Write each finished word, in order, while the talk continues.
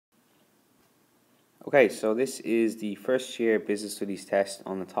Okay, so this is the first year business studies test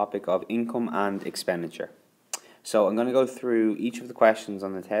on the topic of income and expenditure. So I'm going to go through each of the questions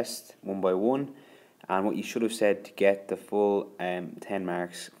on the test one by one and what you should have said to get the full 10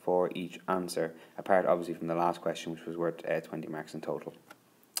 marks for each answer, apart obviously from the last question, which was worth 20 marks in total.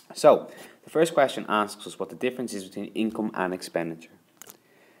 So the first question asks us what the difference is between income and expenditure.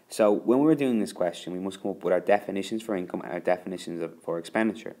 So when we're doing this question, we must come up with our definitions for income and our definitions for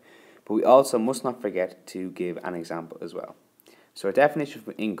expenditure. But we also must not forget to give an example as well. So our definition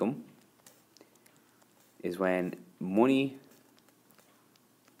for income is when money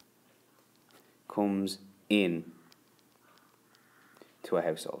comes in to a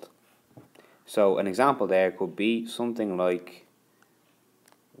household. So an example there could be something like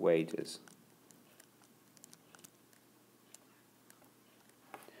wages.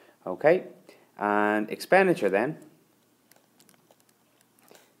 Okay, and expenditure then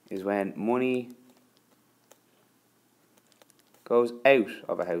is when money goes out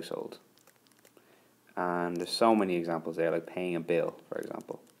of a household. And there's so many examples there, like paying a bill, for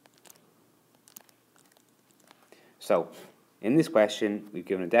example. So, in this question, we've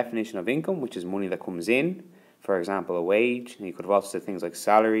given a definition of income, which is money that comes in, for example, a wage. And you could have also said things like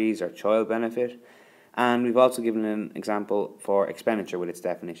salaries or child benefit. And we've also given an example for expenditure with its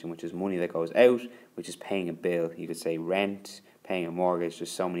definition, which is money that goes out, which is paying a bill. You could say rent, paying a mortgage.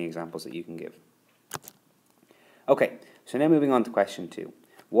 There's so many examples that you can give. Okay, so now moving on to question 2.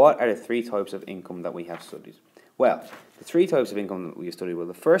 What are the 3 types of income that we have studied? Well, the 3 types of income that we have studied, well,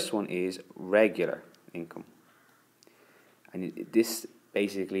 the first one is regular income. And this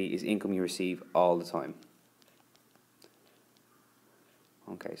basically is income you receive all the time.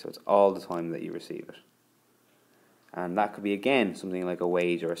 Okay, so it's all the time that you receive it. And that could be, again, something like a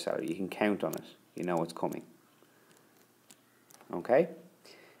wage or a salary. You can count on it. You know it's coming. Okay?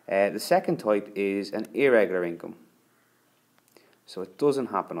 The second type is an irregular income. So it doesn't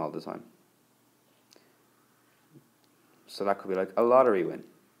happen all the time. So that could be like a lottery win.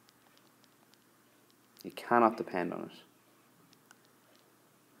 You cannot depend on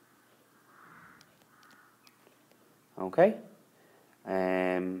it. Okay?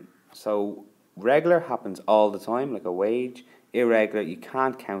 So regular happens all the time, like a wage. Irregular, you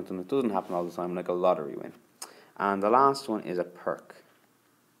can't count on it, doesn't happen all the time, like a lottery win. And the last one is a perk.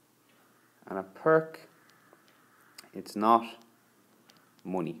 And a perk, it's not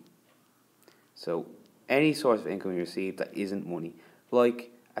money. So any source of income you receive that isn't money,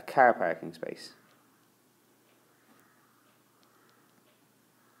 like a car parking space.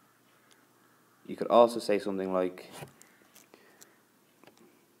 You could also say something like,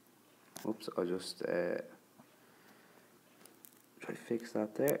 oops, I'll just try to fix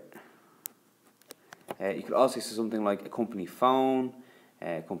that there. You could also say something like a company phone,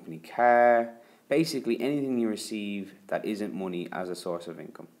 a company car, basically anything you receive that isn't money as a source of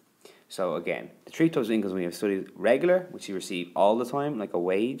income. So again, the 3 types of income we have studied: regular, which you receive all the time, like a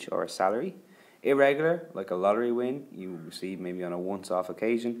wage or a salary; irregular, like a lottery win, you receive maybe on a once-off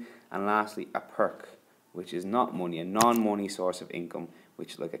occasion; and lastly, a perk, which is not money, a non-money source of income,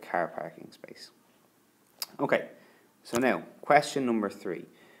 which is like a car parking space. Okay, so now, question number 3.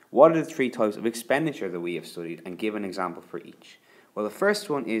 What are the 3 types of expenditure that we have studied, and give an example for each? Well, the first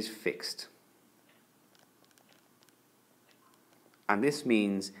one is fixed. And this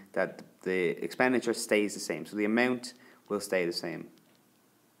means that the expenditure stays the same. So the amount will stay the same.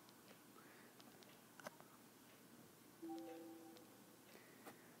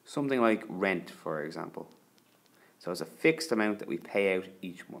 Something like rent, for example. So it's a fixed amount that we pay out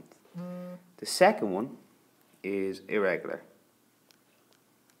each month. The second one is irregular.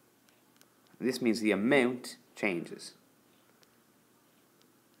 This means the amount changes.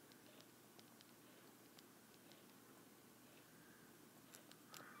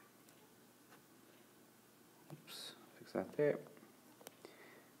 Oops, fix that there.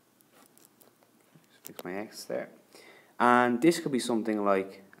 Just fix my X there. And this could be something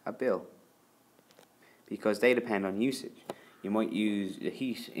like a bill, because they depend on usage. You might use the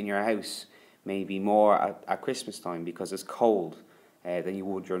heat in your house maybe more at Christmas time because it's cold than you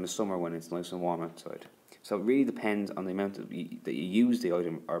would during the summer when it's nice and warm outside. So it really depends on the amount that you use the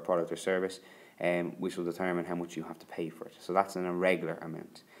item or product or service, which will determine how much you have to pay for it. So that's an irregular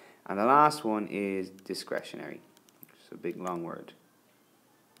amount. And the last one is discretionary. It's a big long word.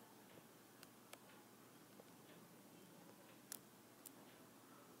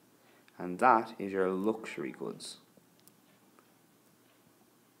 And that is your luxury goods.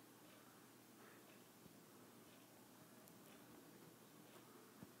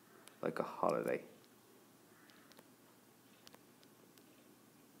 Like a holiday.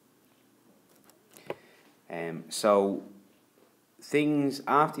 So things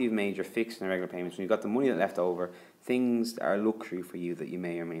after you've made your fixed and regular payments, when you've got the money left over, things that are luxury for you that you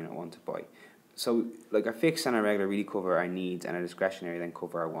may or may not want to buy. So like our fixed and our regular really cover our needs, and our discretionary then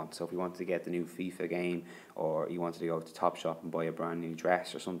cover our wants. So if you wanted to get the new FIFA game, or you wanted to go to Topshop and buy a brand new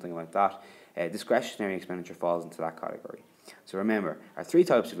dress or something like that, discretionary expenditure falls into that category. So remember, our three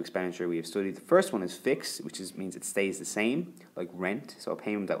types of expenditure we have studied. The first one is fixed, which means it stays the same, like rent, so a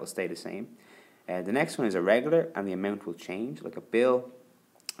payment that will stay the same. The next one is irregular, and the amount will change, like a bill.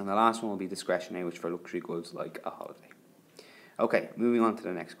 And the last one will be discretionary, which for luxury goods like a holiday. Okay, moving on to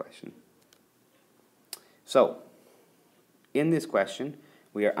the next question. So, in this question,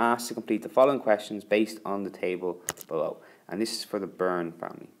 we are asked to complete the following questions based on the table below. And this is for the Byrne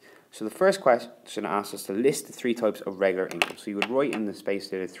family. So the first question asks us to list the three types of regular income. So you would write in the space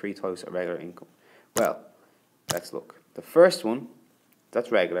there the three types of regular income. Well, let's look. The first one,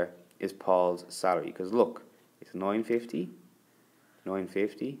 that's regular, is Paul's salary. Because look, it's $950,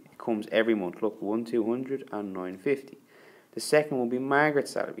 $950. It comes every month. Look, 200 and $950. The second will be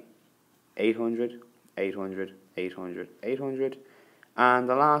Margaret's salary, $800, $800, $800, $800. And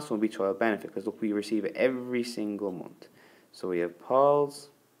the last one will be child benefit, because look, we receive it every single month. So we have Paul's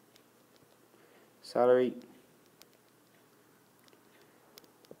salary,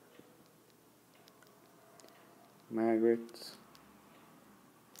 Margaret's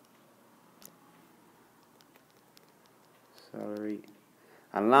salary,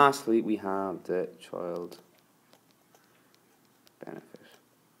 and lastly we have the child benefit.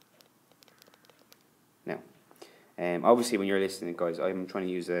 Now, obviously when you're listening, guys, I'm trying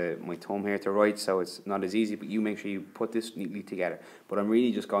to use my thumb here to write, so it's not as easy, but you make sure you put this neatly together. But I'm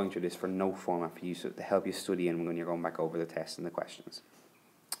really just going through this for note format for you, so to help you study and when you're going back over the test and the questions.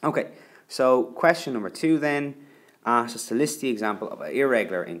 Okay, so question number 2 then asks us to list the example of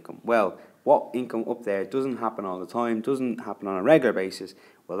irregular income. Well, what income up there doesn't happen all the time, doesn't happen on a regular basis?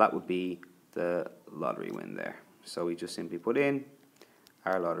 Well, that would be the lottery win there. So we just simply put in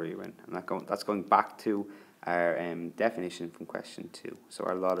our lottery win, and that's going back to our definition from question 2. So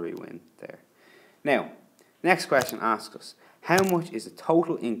our lottery win there. Now, next question asks us, how much is the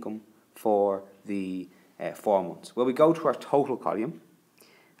total income for the 4 months? Well, we go to our total column,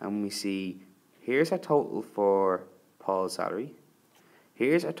 and we see here's our total for Paul's salary,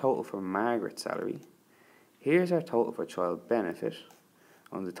 here's our total for Margaret's salary, here's our total for child benefit,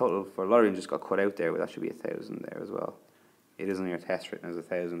 and the total for lottery just got cut out there, but that should be 1,000 there as well. It is on your test written as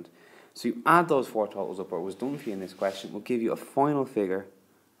 1,000. So you add those 4 totals up, or it was done for you in this question, will give you a final figure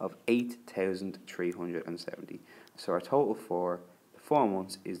of 8,370. So our total for the 4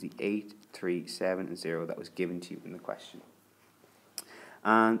 months is the 8,370 that was given to you in the question.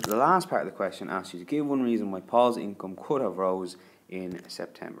 And the last part of the question asks you to give one reason why Paul's income could have rose in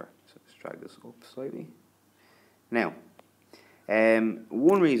September. So let's drag this up slightly. Now,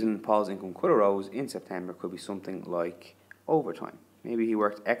 one reason Paul's income could have rose in September could be something like overtime. Maybe he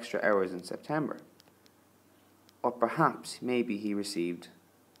worked extra hours in September. Or perhaps maybe he received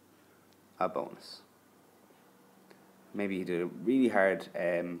a bonus. Maybe he did a really hard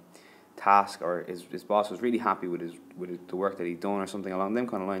task, or his boss was really happy with the work that he'd done, or something along them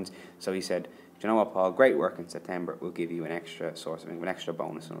kind of lines. So he said, "Do you know what, Paul? Great work in September. We'll give you an extra source of income, an extra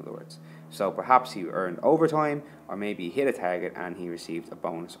bonus, in other words." So perhaps he earned overtime, or maybe he hit a target and he received a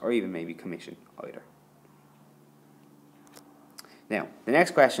bonus, or even maybe commission, either. Now, the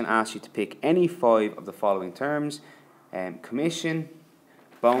next question asks you to pick any 5 of the following terms: commission,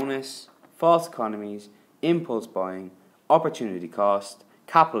 bonus, false economies, impulse buying, opportunity cost,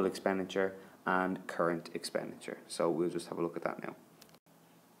 capital expenditure, and current expenditure. So we'll just have a look at that now.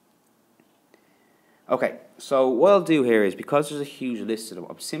 Okay, so what I'll do here is, because there's a huge list of them,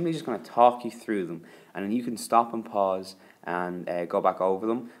 I'm simply just going to talk you through them, and then you can stop and pause and go back over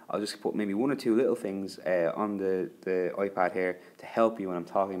them. I'll just put maybe 1 or 2 little things on the iPad here to help you when I'm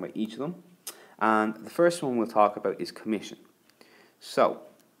talking about each of them. And the first one we'll talk about is commission. So,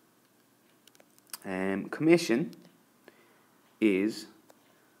 commission is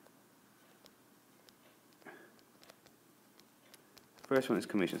first one is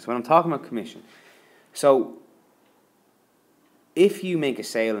commission. So when I'm talking about commission, so if you make a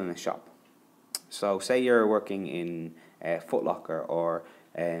sale in a shop, so say you're working in Foot Locker or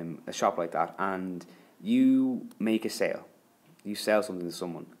a shop like that, and you make a sale, you sell something to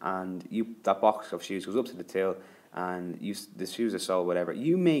someone, and that box of shoes goes up to the till, and the shoes are sold, whatever,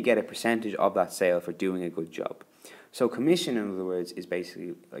 you may get a percentage of that sale for doing a good job. So commission, in other words, is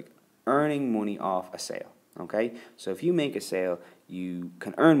basically like earning money off a sale. Okay, so if you make a sale, you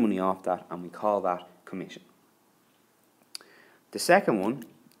can earn money off that, and we call that commission. The second one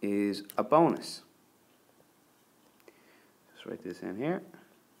is a bonus. Just write this in here.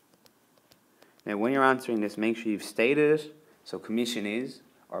 Now when you're answering this, make sure you've stated it. So commission is,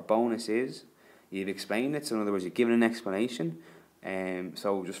 or bonus is, you've explained it. So in other words, you've given an explanation.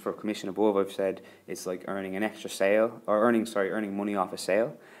 So just for commission above, I've said it's like earning an extra sale, or earning money off a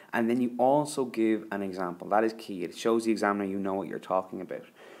sale. And then you also give an example. That is key. It shows the examiner you know what you're talking about.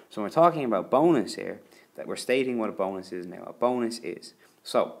 So when we're talking about bonus here, that we're stating what a bonus is now. A bonus is.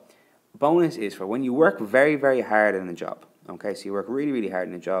 So bonus is for when you work very, very hard in a job. Okay, so you work really, really hard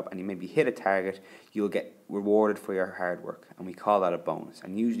in a job and you maybe hit a target, you'll get rewarded for your hard work. And we call that a bonus.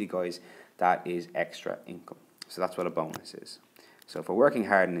 And usually, guys, that is extra income. So that's what a bonus is. So for working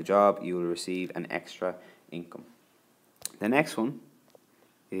hard in a job, you will receive an extra income. The next one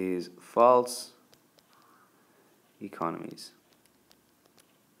is false economies.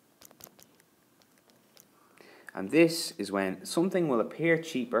 And this is when something will appear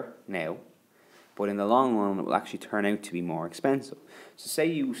cheaper now, but in the long run it will actually turn out to be more expensive. So say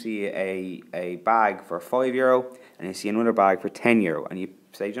you see a bag for €5 and you see another bag for €10 and you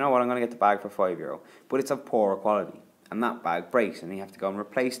say, do you know what, I'm going to get the bag for €5, but it's of poorer quality and that bag breaks and you have to go and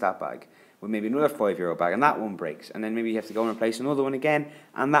replace that bag with maybe another €5 bag and that one breaks, and then maybe you have to go and replace another one again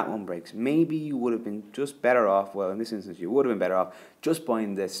and that one breaks. Maybe you would have been just better off, well in this instance you would have been better off just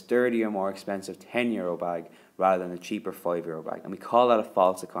buying the sturdier, more expensive €10 bag rather than a cheaper €5 bag, and we call that a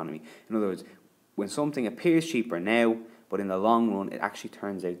false economy. In other words, when something appears cheaper now, but in the long run it actually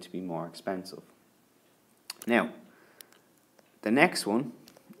turns out to be more expensive. Now, the next one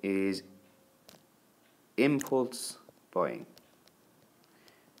is impulse buying.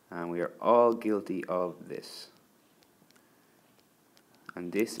 And we are all guilty of this.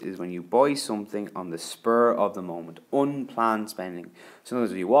 And this is when you buy something on the spur of the moment, unplanned spending. So in other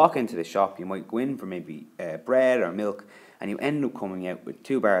words, you walk into the shop, you might go in for maybe bread or milk, and you end up coming out with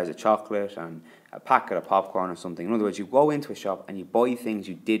 2 bars of chocolate and a packet of popcorn or something. In other words, you go into a shop and you buy things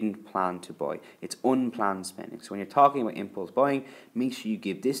you didn't plan to buy. It's unplanned spending. So when you're talking about impulse buying, make sure you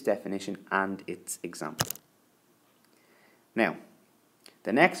give this definition and its example. Now,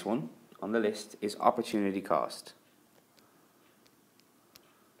 the next one on the list is opportunity cost.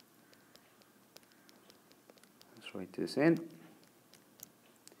 Let's write this in.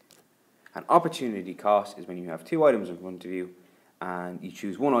 An opportunity cost is when you have 2 items in front of you and you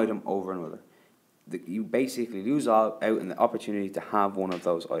choose one item over another. You basically lose out on the opportunity to have one of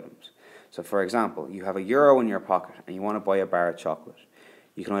those items. So for example, you have €1 in your pocket and you want to buy a bar of chocolate.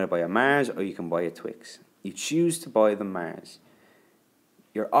 You can either buy a Mars or you can buy a Twix. You choose to buy the Mars.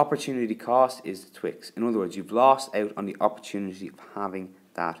 Your opportunity cost is the Twix. In other words, you've lost out on the opportunity of having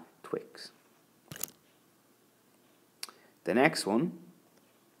that Twix. The next one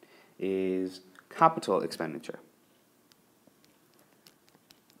is capital expenditure.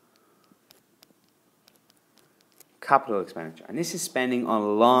 Capital expenditure. And this is spending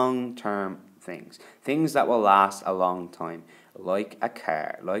on long-term things. Things that will last a long time. Like a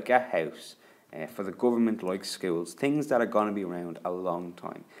car, like a house. For the government, like schools, things that are going to be around a long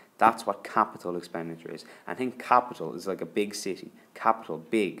time. That's what capital expenditure is. I think capital is like a big city. Capital,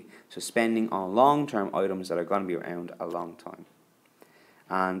 big. So spending on long-term items that are going to be around a long time.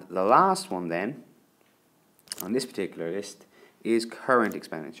 And the last one then, on this particular list, is current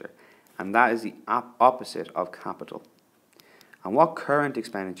expenditure. And that is the opposite of capital. And what current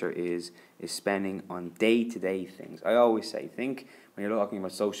expenditure is spending on day-to-day things. I always say, think when you're talking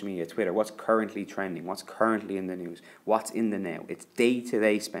about social media, Twitter, what's currently trending, what's currently in the news, what's in the now. It's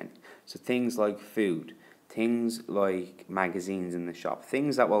day-to-day spending. So things like food, things like magazines in the shop,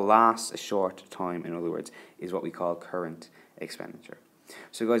 things that will last a short time, in other words, is what we call current expenditure.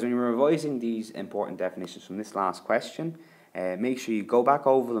 So guys, when you're revising these important definitions from this last question, make sure you go back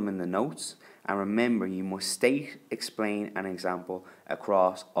over them in the notes, and remember you must state, explain and example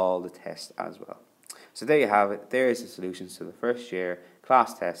across all the tests as well. So there you have it. There is the solutions to the first year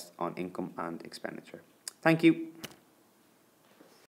class test on income and expenditure. Thank you.